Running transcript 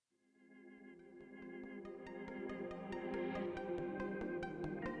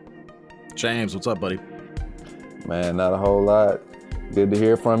James, what's up, buddy? Man, not a whole lot. Good to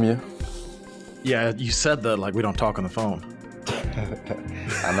hear from you. Yeah, you said that like we don't talk on the phone.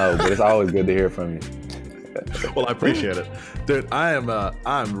 I know, but it's always good to hear from you. Well, I appreciate it. Dude,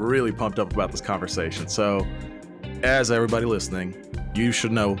 I'm really pumped up about this conversation. So, as everybody listening, you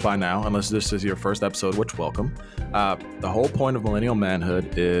should know by now, unless this is your first episode, which welcome. The whole point of Millennial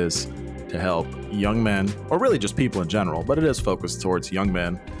Manhood is to help young men, or really just people in general, but it is focused towards young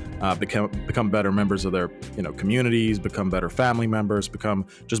men, become better members of their communities, become better family members, become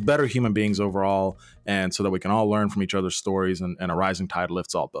just better human beings overall, and so that we can all learn from each other's stories, and a rising tide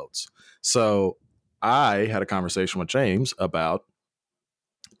lifts all boats. So I had a conversation with James about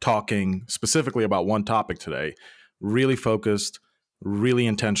talking specifically about one topic today, really focused, really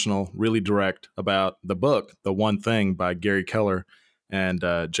intentional, really direct about the book, The One Thing by Gary Keller and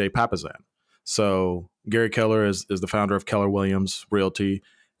Jay Papasan. So Gary Keller is the founder of Keller Williams Realty,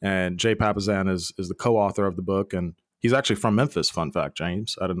 and Jay Papasan is the co-author of the book, and he's actually from Memphis. Fun fact,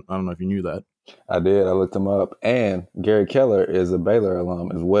 James. I don't know if you knew that. I did. I looked him up. And Gary Keller is a Baylor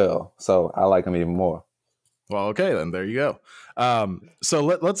alum as well. So I like him even more. Well, okay, then there you go. So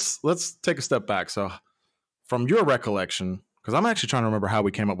let's take a step back. So from your recollection, because I'm actually trying to remember how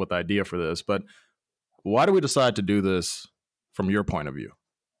we came up with the idea for this, but why do we decide to do this from your point of view?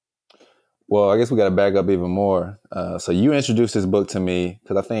 Well, I guess we got to back up even more. So you introduced this book to me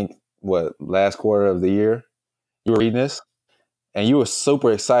because I think, last quarter of the year, you were reading this and you were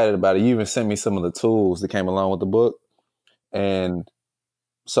super excited about it. You even sent me some of the tools that came along with the book. And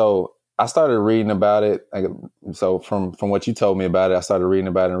so I started reading about it. So from what you told me about it, I started reading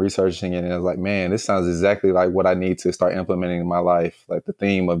about it and researching it. And I was like, man, this sounds exactly like what I need to start implementing in my life. Like the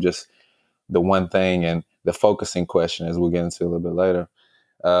theme of just the one thing and the focusing question, as we'll get into a little bit later.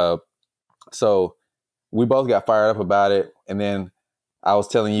 So we both got fired up about it. And then I was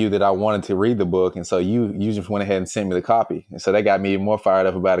telling you that I wanted to read the book. And so you just went ahead and sent me the copy. And so that got me even more fired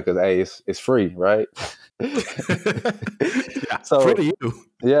up about it because, hey, it's free, right? Yeah, So free to you.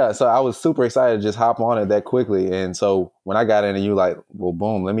 yeah, so I was super excited to just hop on it that quickly. And so when I got in, and you like, well,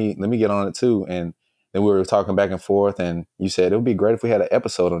 boom, let me get on it too. And then we were talking back and forth, and you said it would be great if we had an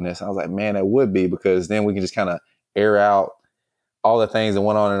episode on this. I was like, man, it would be, because then we can just kind of air out all the things that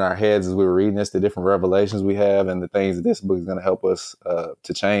went on in our heads as we were reading this, the different revelations we have, and the things that this book is going to help us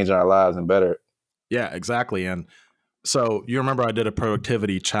to change our lives and better. Yeah, exactly. And so you remember I did a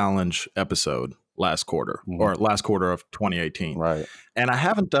productivity challenge episode last quarter, or last quarter of 2018. Right. And I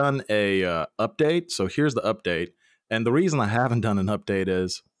haven't done a update. So here's the update. And the reason I haven't done an update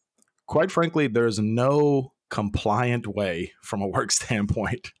is, quite frankly, there's no compliant way from a work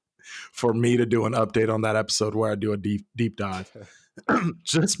standpoint for me to do an update on that episode where I do a deep dive,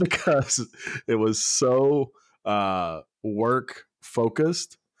 just because it was so work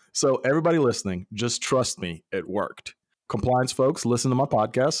focused. So everybody listening, just trust me, it worked. Compliance folks, listen to my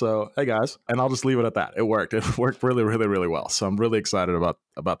podcast. So hey guys, and I'll just leave it at that. It worked. It worked really, really, really well. So I'm really excited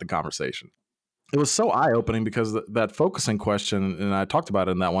about the conversation. It was so eye-opening because that focusing question, and I talked about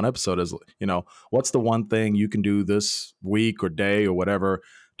it in that one episode, is, what's the one thing you can do this week or day or whatever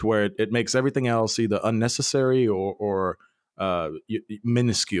to where it makes everything else either unnecessary or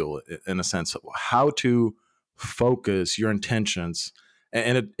minuscule, in a sense of how to focus your intentions.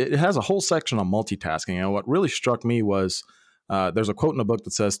 And it has a whole section on multitasking. And what really struck me was, there's a quote in the book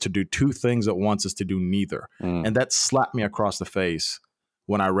that says to do two things at once is to do neither. And that slapped me across the face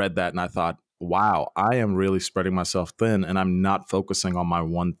when I read that. And I thought, wow, I am really spreading myself thin, and I'm not focusing on my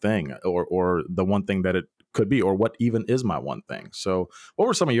one thing, or the one thing that it could be, or what even is my one thing. So what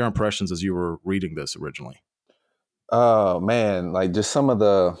were some of your impressions as you were reading this originally? Oh man, like just some of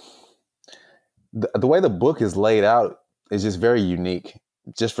the way the book is laid out is just very unique.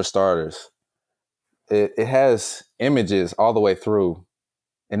 Just for starters, it has images all the way through,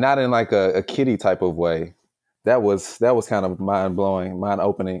 and not in like a kiddie type of way. That was kind of mind blowing, eye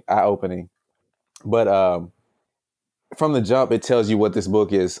opening. But from the jump, it tells you what this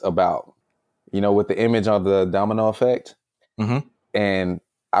book is about. With the image of the domino effect, and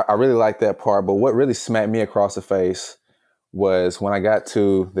I really like that part. But what really smacked me across the face was when I got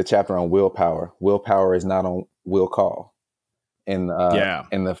to the chapter on willpower. Willpower is not on will call. In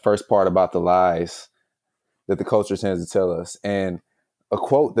the first part about the lies that the culture tends to tell us. And a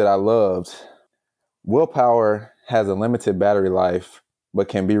quote that I loved: willpower has a limited battery life, but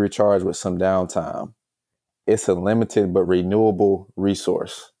can be recharged with some downtime. It's a limited but renewable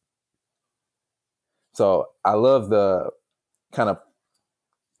resource. So I love the kind of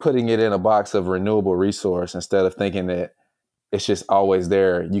putting it in a box of renewable resource instead of thinking that it's just always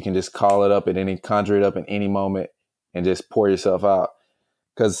there. You can just conjure it up at any moment and just pour yourself out.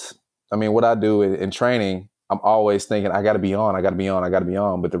 Because I mean, what I do in training, I'm always thinking I got to be on, I got to be on, I got to be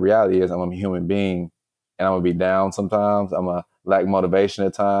on. But the reality is, I'm a human being, and I'm gonna be down sometimes. I'm gonna lack motivation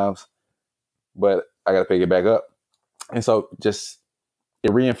at times, but I got to pick it back up. And so, just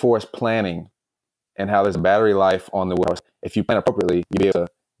it reinforced planning and how there's a battery life on the wheels. If you plan appropriately, you'll be able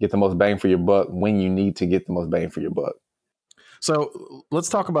to get the most bang for your buck when you need to get the most bang for your buck. So let's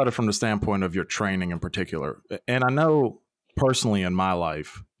talk about it from the standpoint of your training in particular. And I know personally in my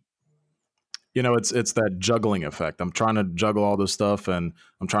life, it's that juggling effect. I'm trying to juggle all this stuff, and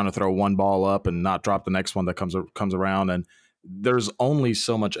I'm trying to throw one ball up and not drop the next one that comes around. And there's only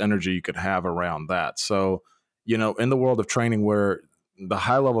so much energy you could have around that. So, in the world of training, where the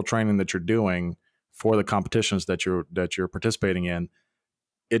high level training that you're doing for the competitions that you're participating in,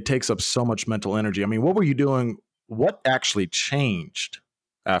 it takes up so much mental energy. I mean, what were you doing? What actually changed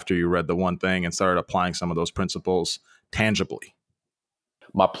after you read the one thing and started applying some of those principles tangibly?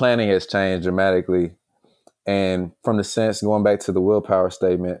 My planning has changed dramatically. And from the sense, going back to the willpower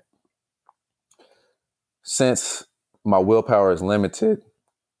statement, since my willpower is limited,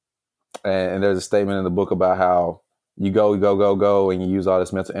 and there's a statement in the book about how you go, and you use all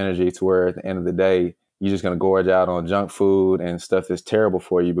this mental energy to where at the end of the day, you're just going to gorge out on junk food and stuff that's terrible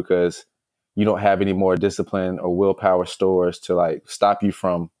for you because you don't have any more discipline or willpower stores to like stop you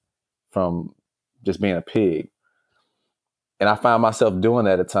from just being a pig. And I find myself doing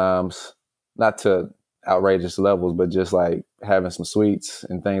that at times, not to outrageous levels, but just like having some sweets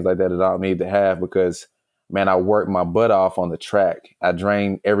and things like that that I don't need to have because, man, I work my butt off on the track. I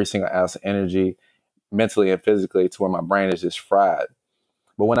drain every single ounce of energy mentally and physically to where my brain is just fried.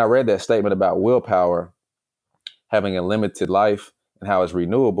 But when I read that statement about willpower having a limited life and how it's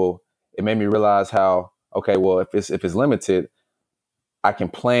renewable, it made me realize how, okay, well, if it's limited, I can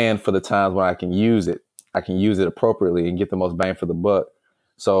plan for the times when I can use it. I can use it appropriately and get the most bang for the buck.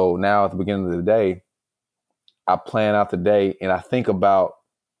 So now at the beginning of the day, I plan out the day and I think about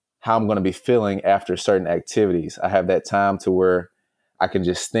how I'm going to be feeling after certain activities. I have that time to where I can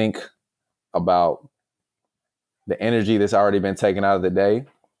just think about the energy that's already been taken out of the day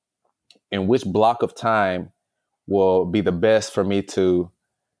and which block of time will be the best for me to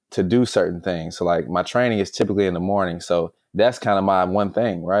do certain things. So like my training is typically in the morning. So that's kind of my one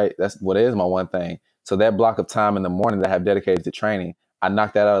thing, right? That's what is my one thing. So that block of time in the morning that I have dedicated to training, I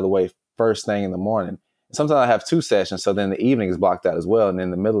knock that out of the way first thing in the morning. Sometimes I have 2 sessions. So then the evening is blocked out as well. And then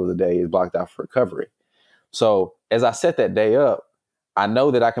the middle of the day is blocked out for recovery. So as I set that day up, I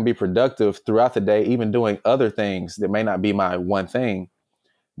know that I can be productive throughout the day, even doing other things that may not be my one thing,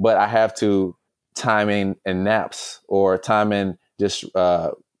 but I have to time in naps or time in just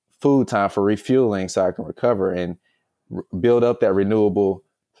food time for refueling so I can recover and build up that renewable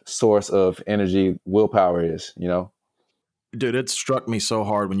source of energy willpower is, Dude, it struck me so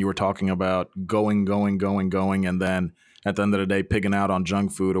hard when you were talking about going, and then at the end of the day, pigging out on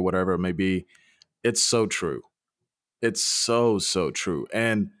junk food or whatever it may be. It's so true. It's so, so true.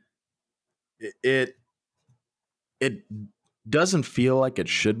 And it it doesn't feel like it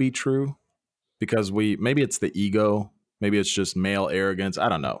should be true because maybe it's the ego, maybe it's just male arrogance. I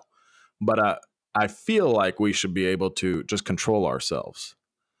don't know. But I feel like we should be able to just control ourselves.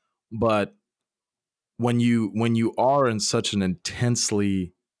 But when you are in such an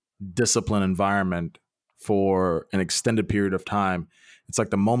intensely disciplined environment for an extended period of time, it's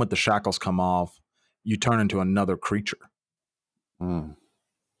like the moment the shackles come off, you turn into another creature. Mm.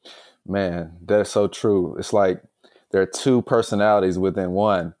 Man, that's so true. It's like there are 2 personalities within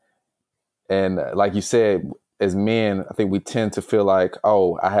one. And like you said, as men, I think we tend to feel like,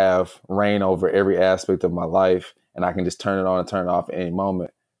 oh, I have reign over every aspect of my life and I can just turn it on and turn it off at any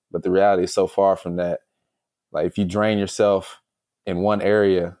moment. But the reality is so far from that. Like if you drain yourself in one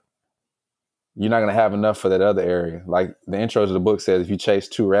area, you're not going to have enough for that other area. Like the intro to the book says, if you chase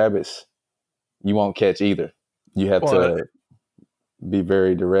 2 rabbits, you won't catch either. You have to be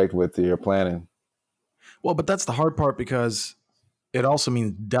very direct with your planning. Well, but that's the hard part because it also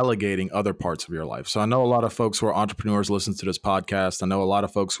means delegating other parts of your life. So I know a lot of folks who are entrepreneurs listen to this podcast. I know a lot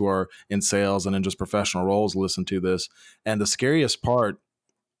of folks who are in sales and in just professional roles listen to this. And the scariest part,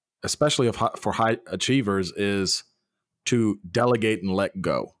 especially for high achievers, is to delegate and let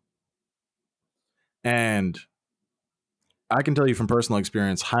go. And I can tell you from personal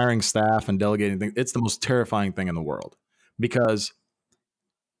experience, hiring staff and delegating things, it's the most terrifying thing in the world because,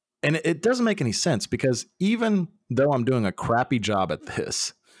 and it doesn't make any sense because even though I'm doing a crappy job at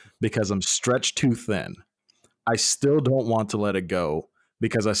this because I'm stretched too thin, I still don't want to let it go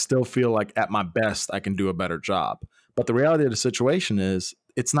because I still feel like at my best, I can do a better job. But the reality of the situation is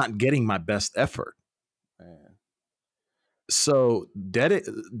it's not getting my best effort. Man. So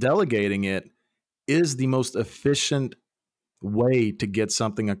delegating it is the most efficient way to get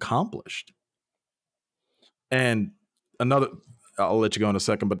something accomplished. And another, I'll let you go in a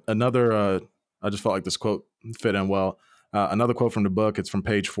second, but another, I just felt like this quote fit in well. Another quote from the book, it's from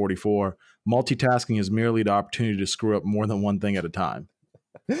page 44. Multitasking is merely the opportunity to screw up more than one thing at a time.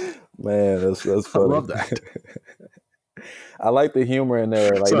 Man, that's I funny. love that. I like the humor in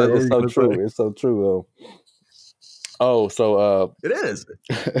there. Like Sorry, it's so true. It's so true. Oh, so it is.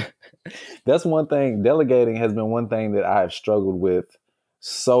 That's one thing. Delegating has been one thing that I have struggled with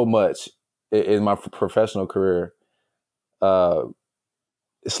so much in my professional career.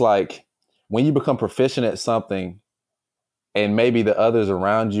 It's like when you become proficient at something and maybe the others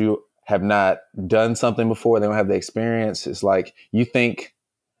around you have not done something before, they don't have the experience. It's like you think,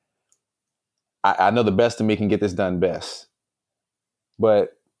 I know the best of me can get this done best.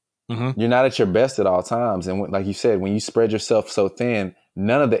 But you're not at your best at all times. And like you said, when you spread yourself so thin,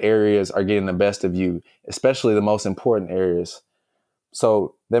 none of the areas are getting the best of you, especially the most important areas.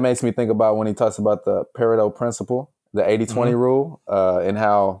 So that makes me think about when he talks about the Pareto principle, the 80-20 rule, and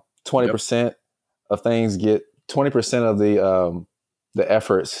how 20% of things get 20% of the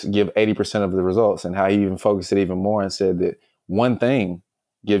efforts give 80% of the results, and how he even focused it even more and said that one thing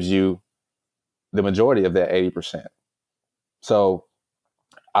gives you the majority of that 80%. So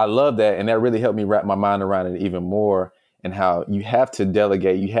I love that. And that really helped me wrap my mind around it even more, and how you have to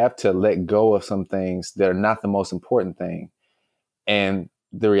delegate. You have to let go of some things that are not the most important thing. And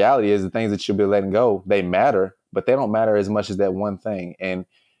the reality is the things that you'll be letting go, they matter, but they don't matter as much as that one thing. And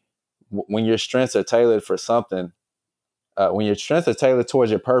when your strengths are tailored for something, when your strengths are tailored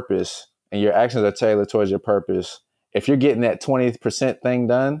towards your purpose and your actions are tailored towards your purpose, if you're getting that 20% thing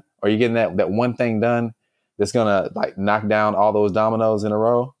done, or you're getting that one thing done that's going to like knock down all those dominoes in a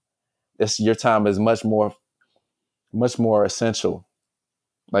row, your time is much more essential.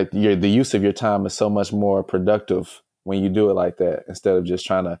 Like the use of your time is so much more productive when you do it like that, instead of just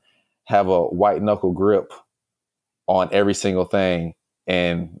trying to have a white knuckle grip on every single thing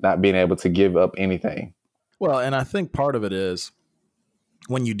and not being able to give up anything. Well, and I think part of it is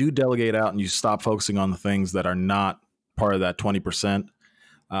when you do delegate out and you stop focusing on the things that are not part of that 20%,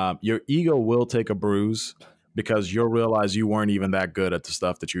 your ego will take a bruise, because you'll realize you weren't even that good at the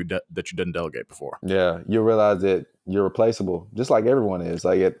stuff that you didn't delegate before. Yeah, you'll realize that you're replaceable, just like everyone is.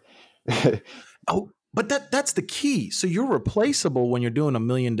 Like it. Oh, but that's the key. So you're replaceable when you're doing a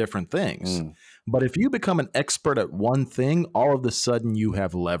million different things. But if you become an expert at one thing, all of a sudden you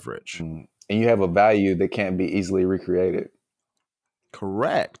have leverage. And you have a value that can't be easily recreated.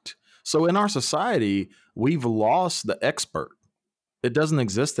 Correct. So in our society, we've lost the expert. It doesn't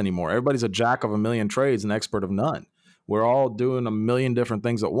exist anymore. Everybody's a jack of a million trades and expert of none. We're all doing a million different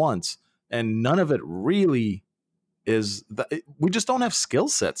things at once, and none of it really is. We just don't have skill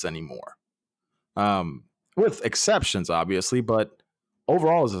sets anymore, with exceptions, obviously. But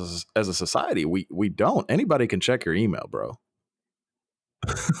overall, as a society, we don't. Anybody can check your email, bro.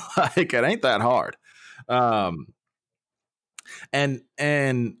 Like, it ain't that hard. And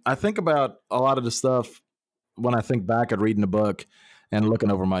I think about a lot of the stuff when I think back at reading the book and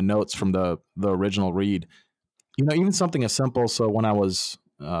looking over my notes from the original read. You know, even something as simple. So when I was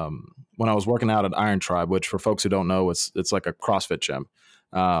working out at Iron Tribe, which for folks who don't know, it's like a CrossFit gym,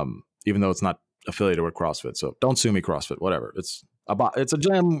 even though it's not affiliated with CrossFit. So don't sue me, CrossFit. Whatever. It's a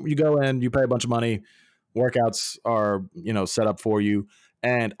gym. You go in, you pay a bunch of money. Workouts are set up for you,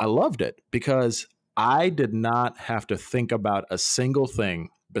 and I loved it because I did not have to think about a single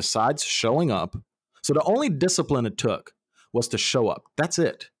thing besides showing up. So the only discipline it took was to show up. That's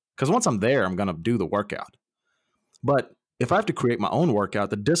it. Because once I'm there, I'm going to do the workout. But if I have to create my own workout,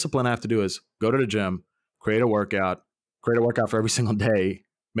 the discipline I have to do is go to the gym, create a workout for every single day,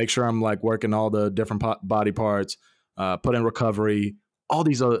 make sure I'm like working all the different body parts, put in recovery, all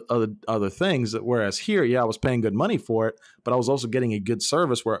these other things. Whereas here, I was paying good money for it, but I was also getting a good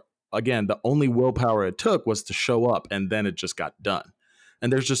service where, again, the only willpower it took was to show up, and then it just got done.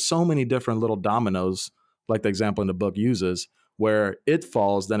 And there's just so many different little dominoes, like the example in the book uses, where it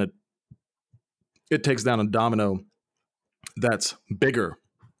falls, then it takes down a domino that's bigger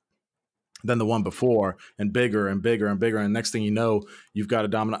than the one before, and bigger and bigger and bigger. And next thing you know, you've got a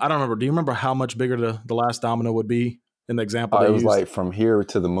domino. I don't remember. Do you remember how much bigger the last domino would be in the example? It was like from here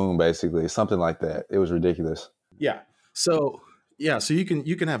to the moon, basically, something like that. It was ridiculous. Yeah. So you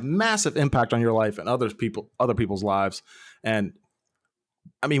can have massive impact on your life and other people's lives. And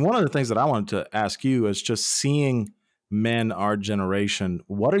I mean, one of the things that I wanted to ask you is just seeing men our generation.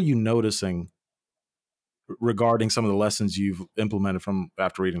 What are you noticing regarding some of the lessons you've implemented from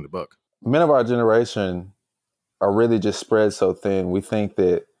after reading the book? Men of our generation are really just spread so thin. We think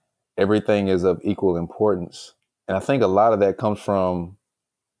that everything is of equal importance. And I think a lot of that comes from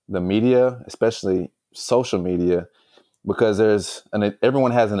the media, especially social media, because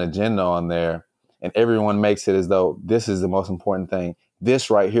everyone has an agenda on there, and everyone makes it as though this is the most important thing. This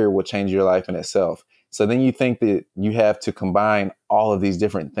right here will change your life in itself. So then you think that you have to combine all of these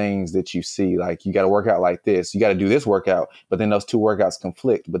different things that you see. Like, you got to work out like this, you got to do this workout, but then those two workouts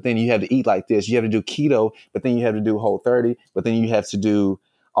conflict. But then you have to eat like this, you have to do keto, but then you have to do Whole30, but then you have to do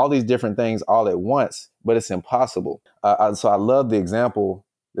all these different things all at once, but it's impossible. So I love the example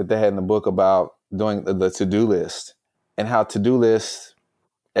that they had in the book about doing the to-do list, and how to-do lists,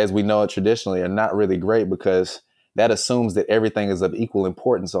 as we know it traditionally, are not really great because that assumes that everything is of equal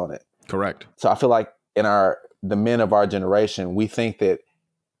importance on it. Correct. So I feel like the men of our generation, we think that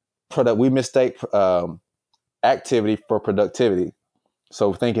we mistake activity for productivity.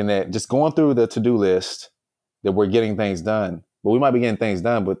 So thinking that just going through the to-do list, that we're getting things done, but we might be getting things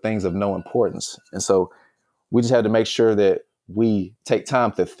done, but things of no importance. And so we just have to make sure that we take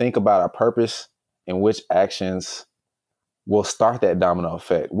time to think about our purpose and which actions will start that domino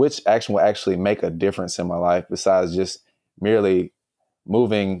effect. Which action will actually make a difference in my life besides just merely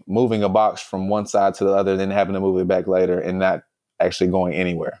moving a box from one side to the other, then having to move it back later and not actually going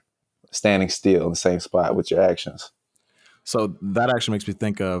anywhere, standing still in the same spot with your actions. So that actually makes me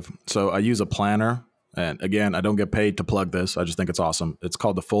think of, so I use a planner, and again, I don't get paid to plug this. I just think it's awesome. It's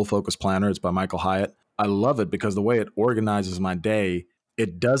called the Full Focus Planner. It's by Michael Hyatt. I love it because the way it organizes my day,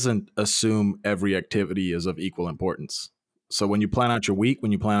 it doesn't assume every activity is of equal importance. So when you plan out your week,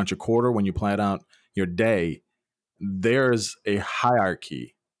 when you plan out your quarter, when you plan out your day, there's a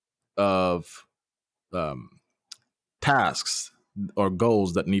hierarchy of tasks or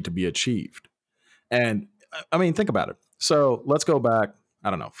goals that need to be achieved. And I mean, think about it. So let's go back, I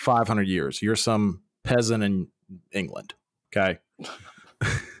don't know, 500 years. You're some peasant in England. Okay.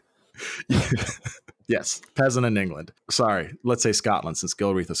 Yes, peasant in England. Sorry, let's say Scotland, since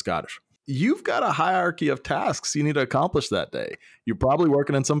Gilreath is Scottish. You've got a hierarchy of tasks you need to accomplish that day. You're probably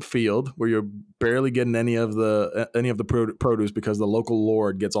working in some field where you're barely getting any of the produce because the local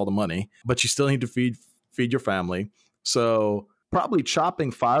lord gets all the money, but you still need to feed your family. So probably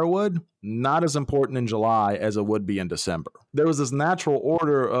chopping firewood, not as important in July as it would be in December. There was this natural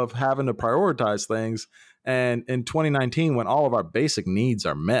order of having to prioritize things. And in 2019, when all of our basic needs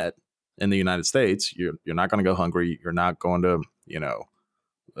are met in the United States, you're not going to go hungry. You're not going to,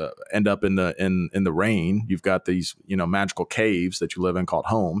 end up in the rain. You've got these, magical caves that you live in called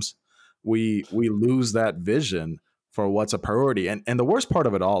homes. We lose that vision for what's a priority. And the worst part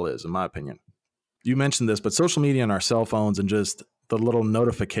of it all is, in my opinion, you mentioned this, but social media and our cell phones and just the little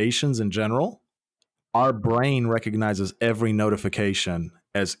notifications in general, our brain recognizes every notification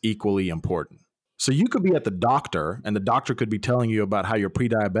as equally important. So you could be at the doctor and the doctor could be telling you about how you're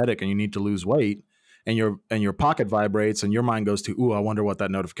pre-diabetic and you need to lose weight, and your pocket vibrates and your mind goes to, ooh, I wonder what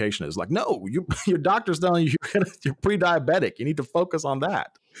that notification is. Like, no, your doctor's telling you you're pre-diabetic. You need to focus on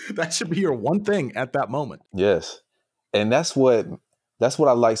that. That should be your one thing at that moment. Yes. And that's what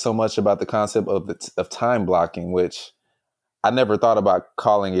I like so much about the concept of time blocking, which I never thought about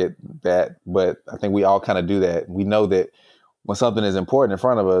calling it that, but I think we all kind of do that. We know that when something is important in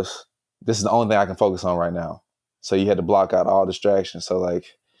front of us, this is the only thing I can focus on right now. So you had to block out all distractions. So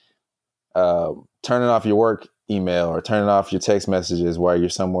like turning off your work email or turning off your text messages while you're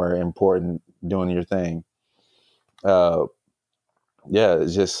somewhere important doing your thing.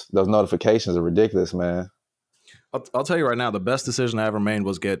 It's just those notifications are ridiculous, man. I'll tell you right now, the best decision I ever made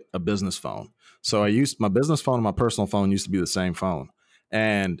was get a business phone. So I used my business phone and my personal phone used to be the same phone.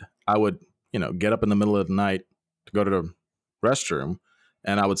 And I would, get up in the middle of the night to go to the restroom,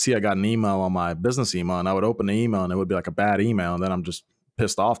 and I would see I got an email on my business email, and I would open the email and it would be like a bad email. And then I'm just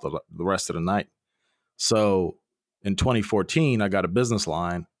pissed off the rest of the night. So in 2014, I got a business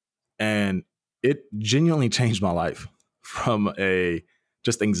line, and it genuinely changed my life from a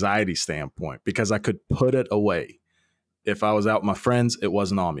just anxiety standpoint because I could put it away. If I was out with my friends, it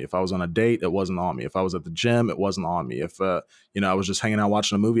wasn't on me. If I was on a date, it wasn't on me. If I was at the gym, it wasn't on me. If I was just hanging out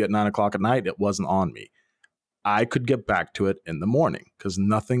watching a movie at 9:00 at night, it wasn't on me. I could get back to it in the morning because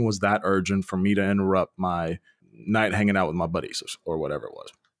nothing was that urgent for me to interrupt my night hanging out with my buddies or whatever it was.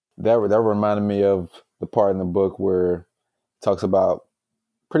 That reminded me of the part in the book where it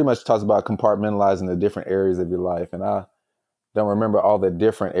pretty much talks about compartmentalizing the different areas of your life. And I don't remember all the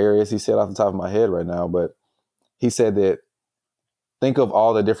different areas he said off the top of my head right now, but he said that think of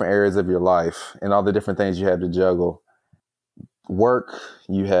all the different areas of your life and all the different things you have to juggle. Work,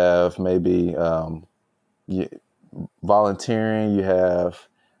 you have maybe volunteering, you have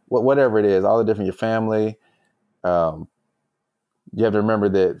whatever it is, all the different, your family, Um, you have to remember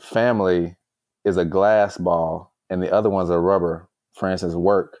that family is a glass ball and the other one's a rubber. For instance,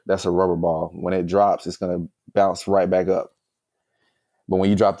 work, that's a rubber ball. When it drops, it's going to bounce right back up. But when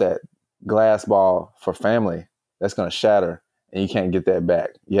you drop that glass ball for family, that's going to shatter and you can't get that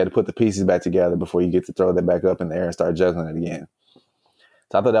back. You had to put the pieces back together before you get to throw that back up in the air and start juggling it again.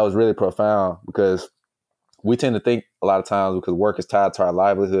 So I thought that was really profound because we tend to think a lot of times, because work is tied to our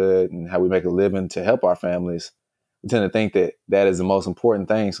livelihood and how we make a living to help our families, we tend to think that that is the most important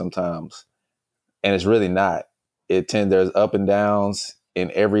thing sometimes. And it's really not. There's up and downs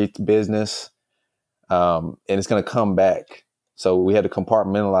in every business, and it's going to come back. So we had to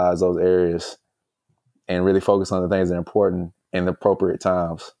compartmentalize those areas and really focus on the things that are important in the appropriate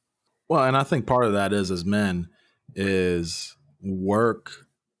times. Well, and I think part of that is, as men, is work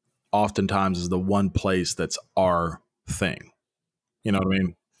oftentimes is the one place that's our thing. You know what I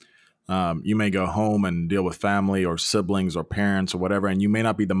mean? You may go home and deal with family or siblings or parents or whatever, and you may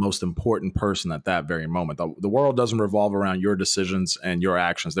not be the most important person at that very moment. The world doesn't revolve around your decisions and your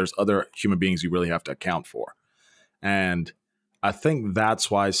actions. There's other human beings you really have to account for. And I think that's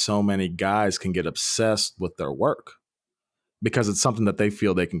why so many guys can get obsessed with their work, because it's something that they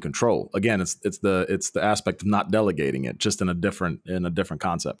feel they can control. Again, it's the aspect of not delegating it, just in a different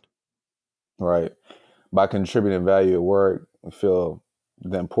concept. Right. By contributing value at work, you feel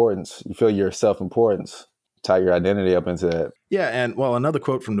the importance. You feel your self-importance. Tie your identity up into that. Yeah, and well, another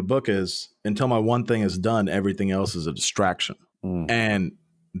quote from the book is, "Until my one thing is done, everything else is a distraction." And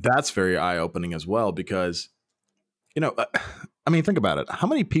that's very eye-opening as well, because, I mean, think about it. How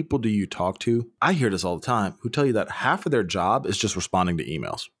many people do you talk to? I hear this all the time, who tell you that half of their job is just responding to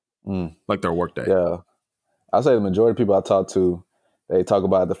emails, like their workday. Yeah. I'll say the majority of people I talk to, they talk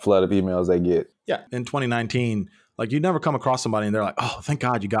about the flood of emails they get. Yeah. In 2019, like, you never come across somebody and they're like, "Oh, thank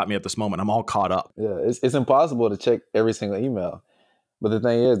God you got me at this moment. I'm all caught up." Yeah. It's impossible to check every single email. But the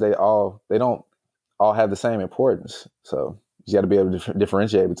thing is, they don't all have the same importance. So you got to be able to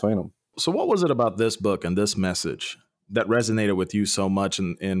differentiate between them. So what was it about this book and this message that resonated with you so much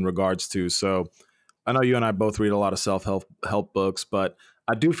in regards to, so I know you and I both read a lot of self-help books, but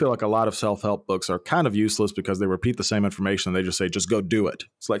I do feel like a lot of self-help books are kind of useless because they repeat the same information and they just say, just go do it.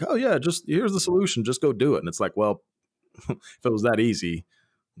 It's like, oh yeah, just here's the solution, just go do it. And it's like, well, if it was that easy,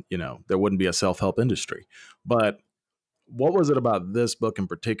 there wouldn't be a self-help industry. But what was it about this book in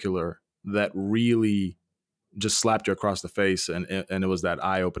particular that really just slapped you across the face, and it was that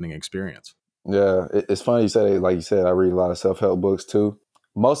eye-opening experience? Yeah, it's funny you say that. Like you said, I read a lot of self-help books too.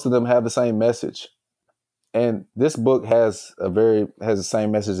 Most of them have the same message. And this book has the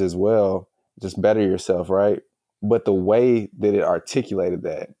same message as well, just better yourself, right? But the way that it articulated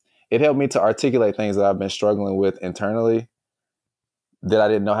that, it helped me to articulate things that I've been struggling with internally that I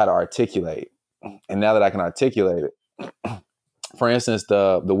didn't know how to articulate. And now that I can articulate it, for instance,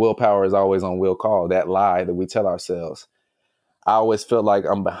 the willpower is always on will call, that lie that we tell ourselves. I always feel like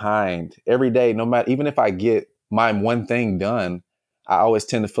I'm behind every day, no matter, even if I get my one thing done, I always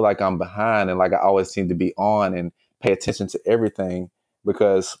tend to feel like I'm behind, and like I always seem to be on and pay attention to everything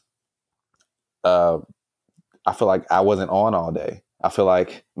because I feel like I wasn't on all day. I feel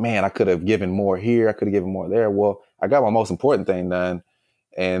like, man, I could have given more here. I could have given more there. Well, I got my most important thing done.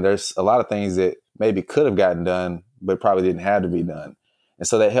 And there's a lot of things that maybe could have gotten done, but probably didn't have to be done. And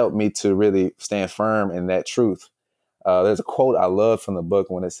so that helped me to really stand firm in that truth. There's a quote I love from the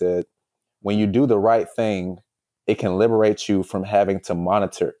book when it said, "When you do the right thing, it can liberate you from having to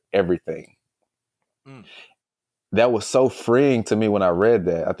monitor everything." That was so freeing to me when I read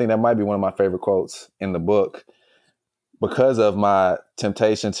that. I think that might be one of my favorite quotes in the book, because of my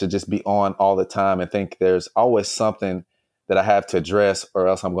temptation to just be on all the time and think there's always something that I have to address or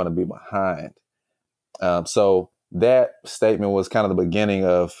else I'm going to be behind. So that statement was kind of the beginning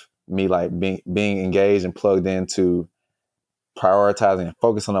of me like being engaged and plugged into prioritizing and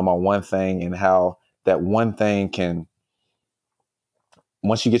focusing on my one thing, and how that one thing can,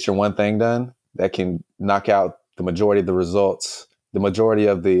 once you get your one thing done, that can knock out the majority of the results, the majority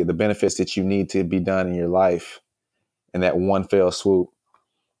of the benefits that you need to be done in your life in that one fell swoop.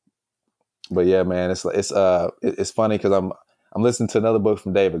 But yeah, man, it's funny because I'm listening to another book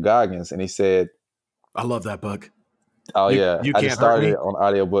from David Goggins, and he said, I love that book. "Oh yeah, You I Can't just Hurt started Me. it on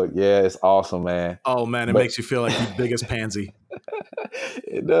audiobook. Yeah, it's awesome, man." Oh man, it makes you feel like the biggest pansy.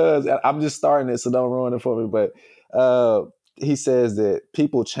 It does. I'm just starting it, so don't ruin it for me. But he says that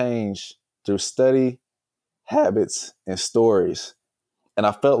people change through study, habits, and stories. And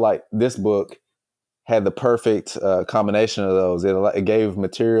I felt like this book had the perfect combination of those. It gave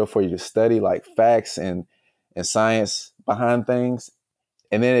material for you to study, like facts and science behind things.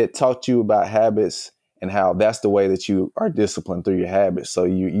 And then it taught you about habits and how that's the way that you are disciplined through your habits. So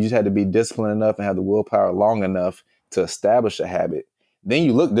you just had to be disciplined enough and have the willpower long enough to establish a habit. Then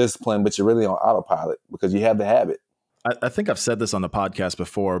you look disciplined, but you're really on autopilot because you have the habit. I think I've said this on the podcast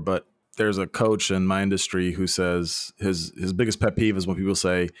before, but there's a coach in my industry who says his biggest pet peeve is when people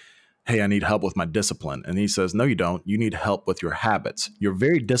say, "Hey, I need help with my discipline." And he says, "No, you don't. You need help with your habits. You're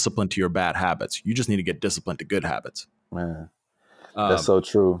very disciplined to your bad habits. You just need to get disciplined to good habits." Man, that's so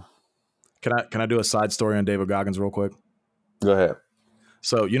true. Can I do a side story on David Goggins real quick? Go ahead.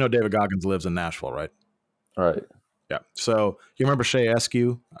 So, David Goggins lives in Nashville, right? All right. Yeah. So you remember Shay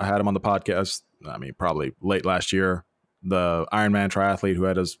Eskew? I had him on the podcast. I mean, probably late last year. The Ironman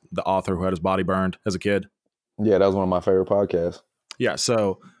triathlete the author who had his body burned as a kid. Yeah, that was one of my favorite podcasts. Yeah.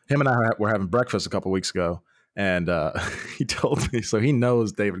 So him and I were having breakfast a couple weeks ago, and he told me, so he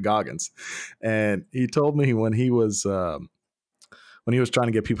knows David Goggins, and he told me when he was trying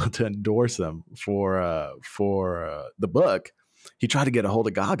to get people to endorse him for the book, he tried to get a hold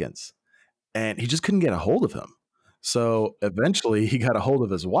of Goggins, and he just couldn't get a hold of him. So eventually, he got a hold of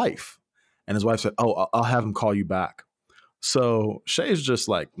his wife, and his wife said, "Oh, I'll have him call you back." So Shay's just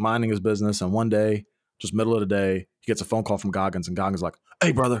like minding his business, and one day, just middle of the day, he gets a phone call from Goggins, and Goggins is like,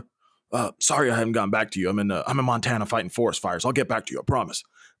 "Hey, brother, sorry I haven't gotten back to you. I'm in Montana fighting forest fires. I'll get back to you, I promise."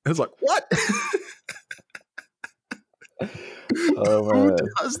 And it's like, what? Who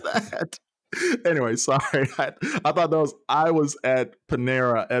does that? Anyway, sorry. I thought I was at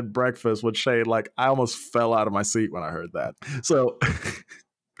Panera at breakfast with Shay. Like, I almost fell out of my seat when I heard that. So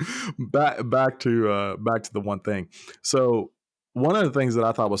back to the one thing. So one of the things that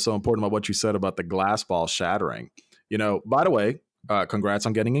I thought was so important about what you said about the glass ball shattering, by the way, congrats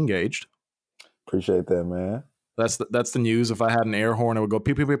on getting engaged. Appreciate that, man. That's the news. If I had an air horn, it would go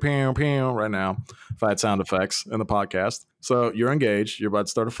pew, pew, pew, pew, pew right now if I had sound effects in the podcast. So you're engaged. You're about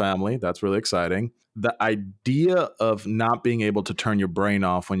to start a family. That's really exciting. The idea of not being able to turn your brain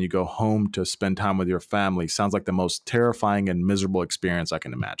off when you go home to spend time with your family sounds like the most terrifying and miserable experience I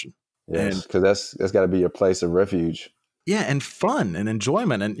can imagine. Yes, because that's got to be your place of refuge. Yeah, and fun and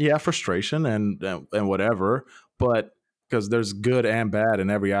enjoyment and frustration and whatever. But because there's good and bad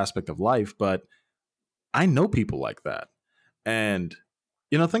in every aspect of life. But I know people like that. And,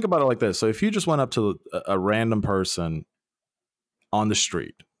 think about it like this. So if you just went up to a random person on the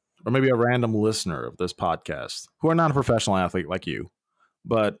street, or maybe a random listener of this podcast who are not a professional athlete like you,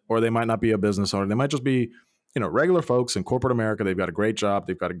 or they might not be a business owner, they might just be, regular folks in corporate America. They've got a great job.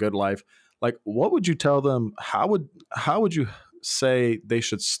 They've got a good life. Like, what would you tell them? How would you say they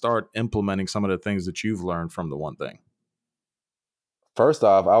should start implementing some of the things that you've learned from the one thing? First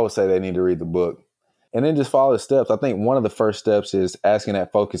off, I would say they need to read the book. And then just follow the steps. I think one of the first steps is asking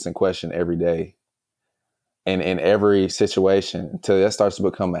that focusing question every day and in every situation until that starts to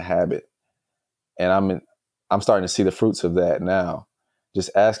become a habit. And I'm starting to see the fruits of that now. Just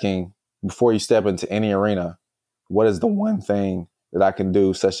asking before you step into any arena, what is the one thing that I can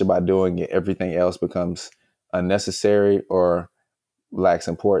do such that by doing it, everything else becomes unnecessary or lacks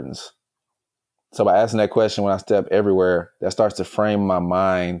importance. So by asking that question when I step everywhere, that starts to frame my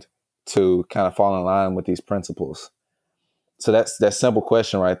mind to kind of fall in line with these principles. So that simple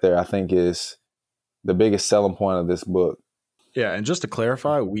question right there, I think, is the biggest selling point of this book. Yeah, and just to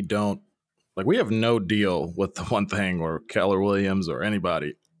clarify, we have no deal with the one thing or Keller Williams or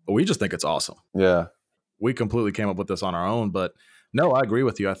anybody. We just think it's awesome. Yeah. We completely came up with this on our own, but no, I agree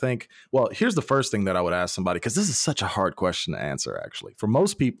with you. I think, well, here's the first thing that I would ask somebody, because this is such a hard question to answer, actually. For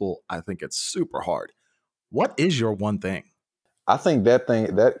most people, I think it's super hard. What is your one thing? I think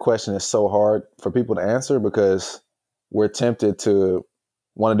that question is so hard for people to answer because we're tempted to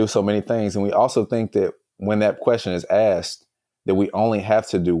want to do so many things. And we also think that when that question is asked, that we only have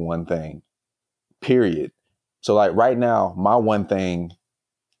to do one thing, period. So like right now, my one thing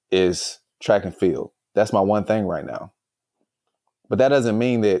is track and field. That's my one thing right now. But that doesn't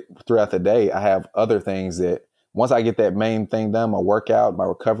mean that throughout the day, I have other things that once I get that main thing done, my workout, my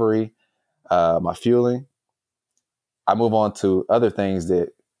recovery, my fueling, I move on to other things that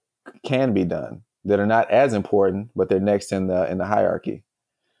can be done that are not as important, but they're next in the hierarchy.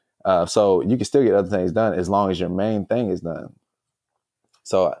 So you can still get other things done as long as your main thing is done.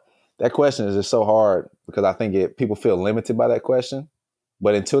 So that question is just so hard because I think people feel limited by that question.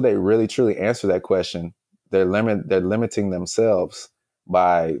 But until they really truly answer that question, they're limiting themselves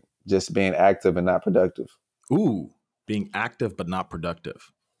by just being active and not productive. Ooh, being active but not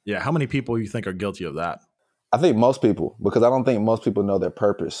productive. Yeah, how many people you think are guilty of that? I think most people, because I don't think most people know their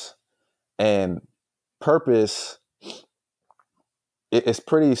purpose. And purpose, it's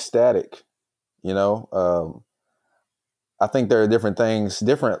pretty static, I think there are different things,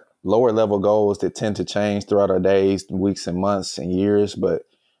 different lower level goals that tend to change throughout our days, weeks, and months and years. But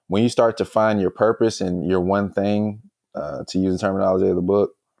when you start to find your purpose and your one thing, to use the terminology of the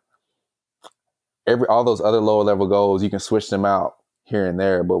book, all those other lower level goals, you can switch them out here and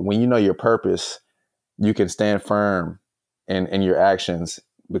there. But when you know your purpose, you can stand firm in your actions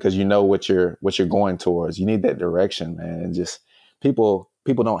because you know what you're going towards. You need that direction, man. And just people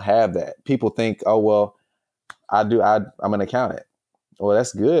don't have that. People think, oh well, I'm an accountant. Well,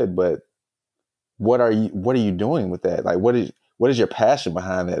 that's good, but what are you doing with that? Like what is your passion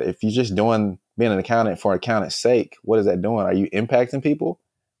behind that? If you're just doing being an accountant for accountant's sake, what is that doing? Are you impacting people?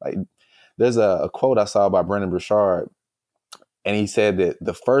 Like there's a quote I saw by Brendan Burchard, and he said that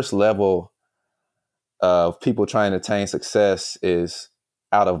the first level of people trying to attain success is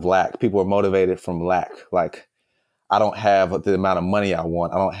out of lack. People are motivated from lack. Like, I don't have the amount of money I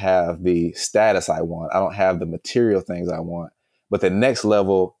want. I don't have the status I want. I don't have the material things I want. But the next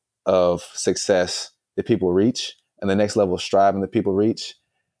level of success that people reach and the next level of striving that people reach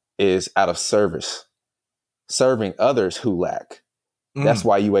is out of service, serving others who lack. That's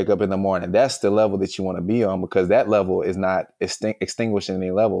why you wake up in the morning. That's the level that you want to be on, because that level is not extinguishing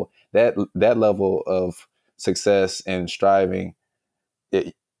any level. That level of success and striving,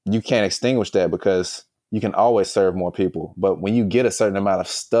 you can't extinguish that because you can always serve more people. But when you get a certain amount of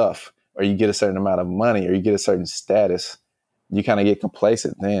stuff, or you get a certain amount of money, or you get a certain status, you kind of get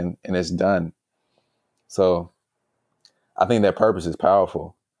complacent then, and it's done. So I think that purpose is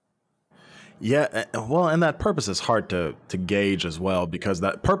powerful. Yeah, well, and that purpose is hard to gauge as well, because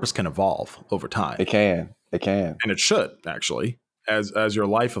that purpose can evolve over time. It can, and it should actually. As your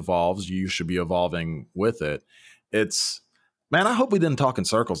life evolves, you should be evolving with it. It's, man, I hope we didn't talk in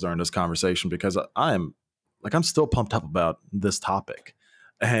circles during this conversation, because I'm still pumped up about this topic,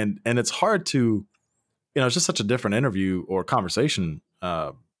 and it's hard to, it's just such a different interview or conversation,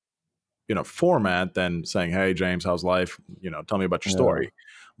 format than saying, "Hey, James, how's life? Tell me about your story."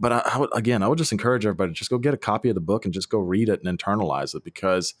 But I would just encourage everybody to just go get a copy of the book and just go read it and internalize it,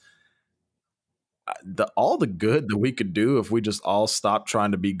 because all the good that we could do if we just all stopped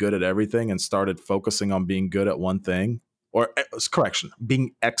trying to be good at everything and started focusing on being good at one thing, or correction,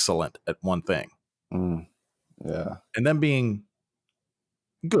 being excellent at one thing. Yeah. And then being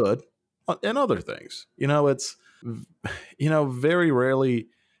good in other things. It's, very rarely,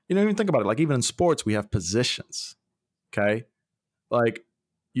 even think about it. Like, even in sports, we have positions. Okay. Like,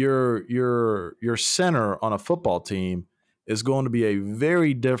 your center on a football team is going to be a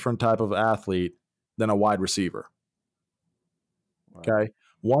very different type of athlete than a wide receiver. Right. Okay.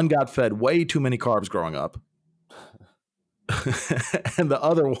 One got fed way too many carbs growing up. And the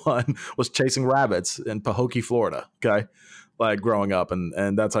other one was chasing rabbits in Pahokee, Florida. Okay. Like, growing up,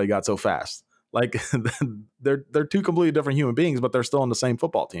 and that's how he got so fast. Like, they're two completely different human beings, but they're still on the same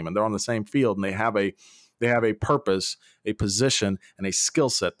football team, and they're on the same field, and they have a purpose, a position, and a skill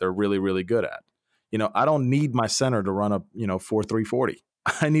set they're really, really good at. I don't need my center to run a 4.3 40.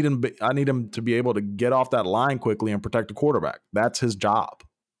 I need him to be able to get off that line quickly and protect the quarterback. That's his job.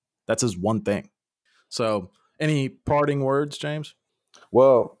 That's his one thing. So, any parting words, James?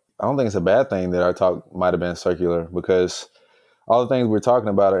 Well, I don't think it's a bad thing that our talk might have been circular, because all the things we're talking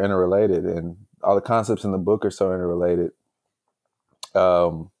about are interrelated, and all the concepts in the book are so interrelated.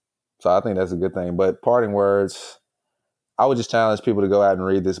 So I think that's a good thing. But parting words, I would just challenge people to go out and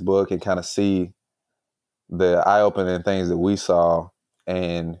read this book and kind of see the eye-opening things that we saw.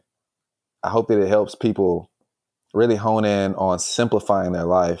 And I hope that it helps people really hone in on simplifying their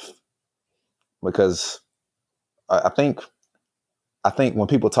life, because I think when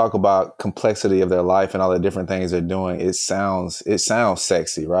people talk about complexity of their life and all the different things they're doing, it sounds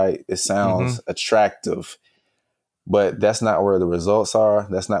sexy, right? It sounds attractive, but that's not where the results are.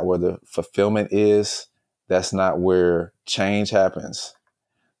 That's not where the fulfillment is. That's not where change happens.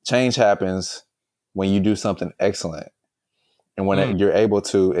 Change happens when you do something excellent. And when you're able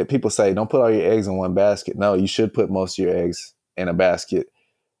to, people say, don't put all your eggs in one basket. No, you should put most of your eggs in a basket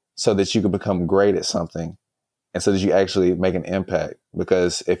so that you can become great at something, and so that you actually make an impact.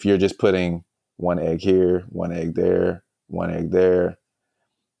 Because if you're just putting one egg here, one egg there, one egg there,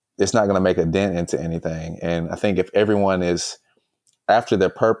 it's not going to make a dent into anything. And I think if everyone is after their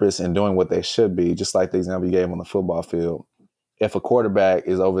purpose and doing what they should be, just like the example you gave on the football field, if a quarterback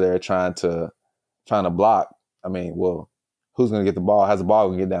is over there trying to block, I mean, well, who's going to get the ball? How's the ball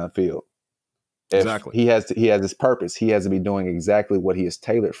going to get downfield? Exactly. If he has his purpose, he has to be doing exactly what he is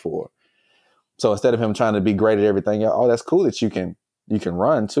tailored for. So instead of him trying to be great at everything, oh, that's cool that you can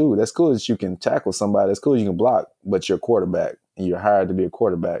run too. That's cool that you can tackle somebody. That's cool you can block, but you're a quarterback and you're hired to be a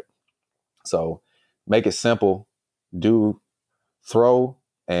quarterback. So make it simple. Throw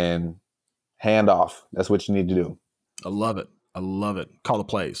and hand off. That's what you need to do. I love it. I love it. Call the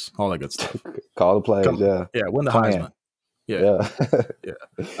plays, all that good stuff. Call the plays. Yeah. Yeah. Win the Plan. Heisman.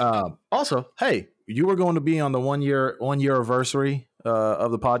 Yeah. Also, hey, you were going to be on the one year anniversary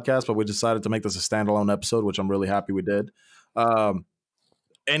of the podcast, but we decided to make this a standalone episode, which I'm really happy we did.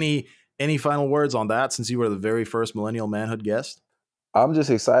 Any final words on that, since you were the very first Millennial Manhood guest? I'm just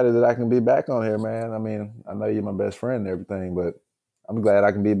excited that I can be back on here, man. I mean, I know you're my best friend and everything, but I'm glad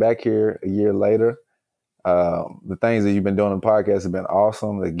I can be back here a year later. The things that you've been doing on the podcast have been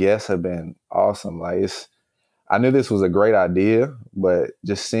awesome. The guests have been awesome. Like, I knew this was a great idea, but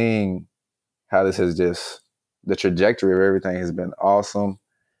just seeing how this has the trajectory of everything has been awesome.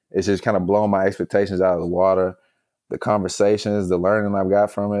 It's just kind of blown my expectations out of the water. The conversations, the learning I've got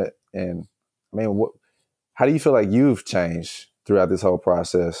from it. And I mean, how do you feel like you've changed throughout this whole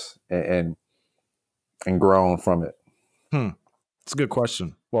process and grown from it? It's a good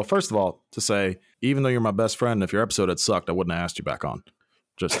question. Well, first of all, to say, even though you're my best friend, if your episode had sucked, I wouldn't have asked you back on.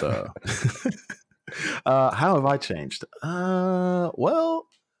 Just how have I changed? Well,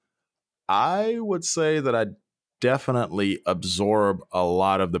 I would say that I definitely absorb a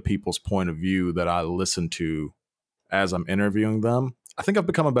lot of the people's point of view that I listen to as I'm interviewing them. I think I've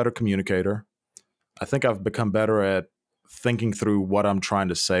become a better communicator. I think I've become better at thinking through what I'm trying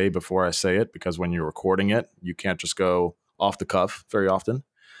to say before I say it, because when you're recording it, you can't just go off the cuff very often.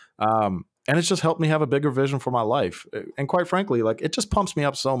 And it's just helped me have a bigger vision for my life. And quite frankly, like, it just pumps me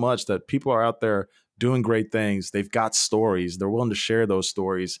up so much that people are out there doing great things. They've got stories. They're willing to share those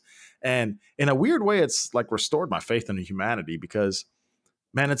stories. And in a weird way, it's like restored my faith in humanity, because,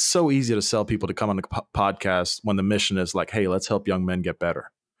 man, it's so easy to sell people to come on the podcast when the mission is like, hey, let's help young men get better.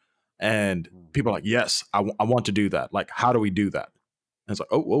 And people are like, yes, I want to do that. Like, how do we do that? And it's like,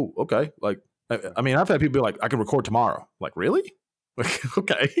 oh, okay. Like, I mean, I've had people be like, I can record tomorrow. Like, really? Like,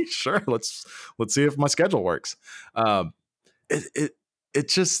 okay, sure. Let's see if my schedule works.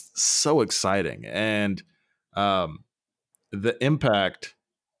 It's just so exciting. And the impact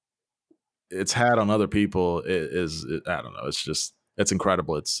it's had on other people is I don't know. It's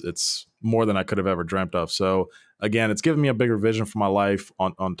incredible. It's more than I could have ever dreamt of. So again, it's given me a bigger vision for my life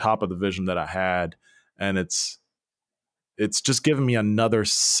on top of the vision that I had. And it's just given me another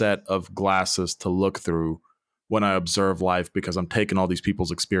set of glasses to look through when I observe life, because I'm taking all these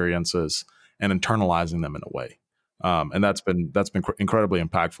people's experiences and internalizing them in a way. And that's been incredibly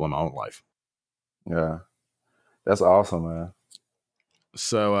impactful in my own life. Yeah, that's awesome, man.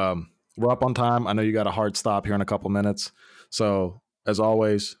 So we're up on time. I know you got a hard stop here in a couple minutes. So as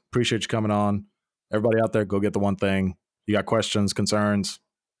always, appreciate you coming on. Everybody out there, go get the one thing. You got questions, concerns,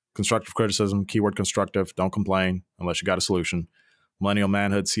 constructive criticism, keyword constructive. Don't complain unless you got a solution.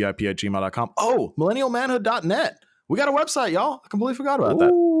 millennialmanhoodcip@gmail.com. Oh, millennialmanhood.net. We got a website, y'all. I completely forgot about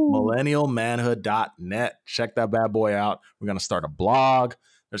that. millennialmanhood.net. Check that bad boy out. We're going to start a blog.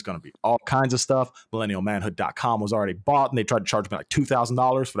 There's going to be all kinds of stuff. millennialmanhood.com was already bought, and they tried to charge me like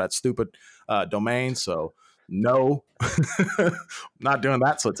 $2,000 for that stupid domain. So no, not doing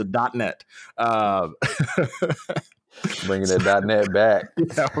that. So it's a .net. Bringing that .net back.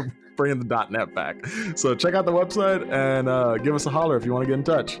 Yeah, we're bringing the .net back. So check out the website and give us a holler if you want to get in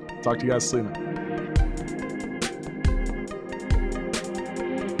touch. Talk to you guys soon.